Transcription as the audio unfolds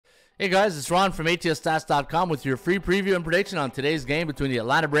Hey guys, it's Ron from ATSStats.com with your free preview and prediction on today's game between the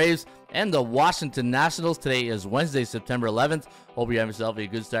Atlanta Braves and the Washington Nationals. Today is Wednesday, September 11th. Hope you have yourself a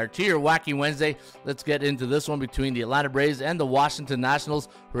good start to your Wacky Wednesday. Let's get into this one between the Atlanta Braves and the Washington Nationals.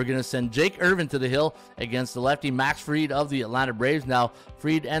 We're going to send Jake Irvin to the hill against the lefty Max Fried of the Atlanta Braves. Now,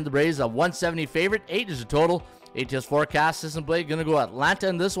 Fried and the Braves a 170 favorite, 8 is the total. ATS forecast system play going to go Atlanta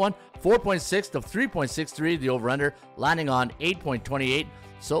in this one, 4.6 to 3.63, the over-under, landing on 8.28.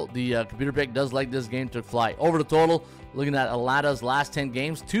 So the computer pick does like this game to fly over the total. Looking at Atlanta's last 10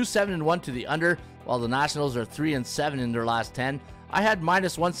 games, 2-7-1 to the under, while the Nationals are 3-7 in their last 10. I had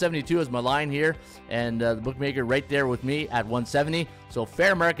minus 172 as my line here, and the bookmaker right there with me at 170. So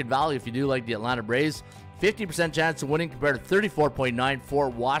fair market value if you do like the Atlanta Braves. 50% chance of winning compared to 34.9 for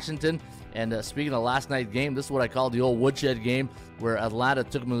Washington. And speaking of last night's game, this is what I call the old woodshed game, where Atlanta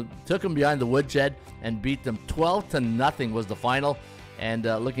took them behind the woodshed and beat them 12-0 was the final. And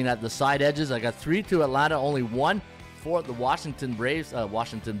looking at the side edges, I got 3 to Atlanta, only 1 for the Washington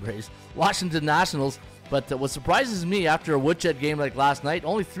Nationals. But what surprises me after a woodshed game like last night,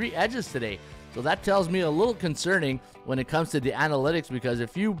 only 3 edges today. So that tells me a little concerning when it comes to the analytics, because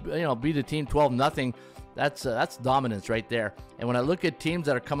if you beat a team 12-0, that's dominance right there. And when I look at teams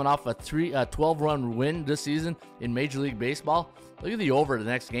that are coming off a 12-run win this season in Major League Baseball, look at the over the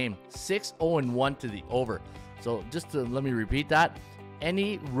next game, 6-0-1 to the over. So just to let me repeat that.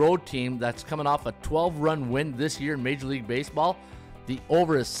 Any road team that's coming off a 12-run win this year in Major League Baseball, the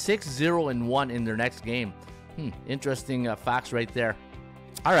over is 6-0-1 in their next game. Interesting facts right there.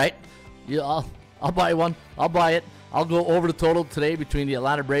 All right, yeah, I'll buy one. I'll buy it. I'll go over the total today between the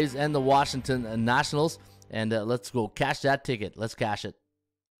Atlanta Braves and the Washington Nationals, and let's go cash that ticket. Let's cash it.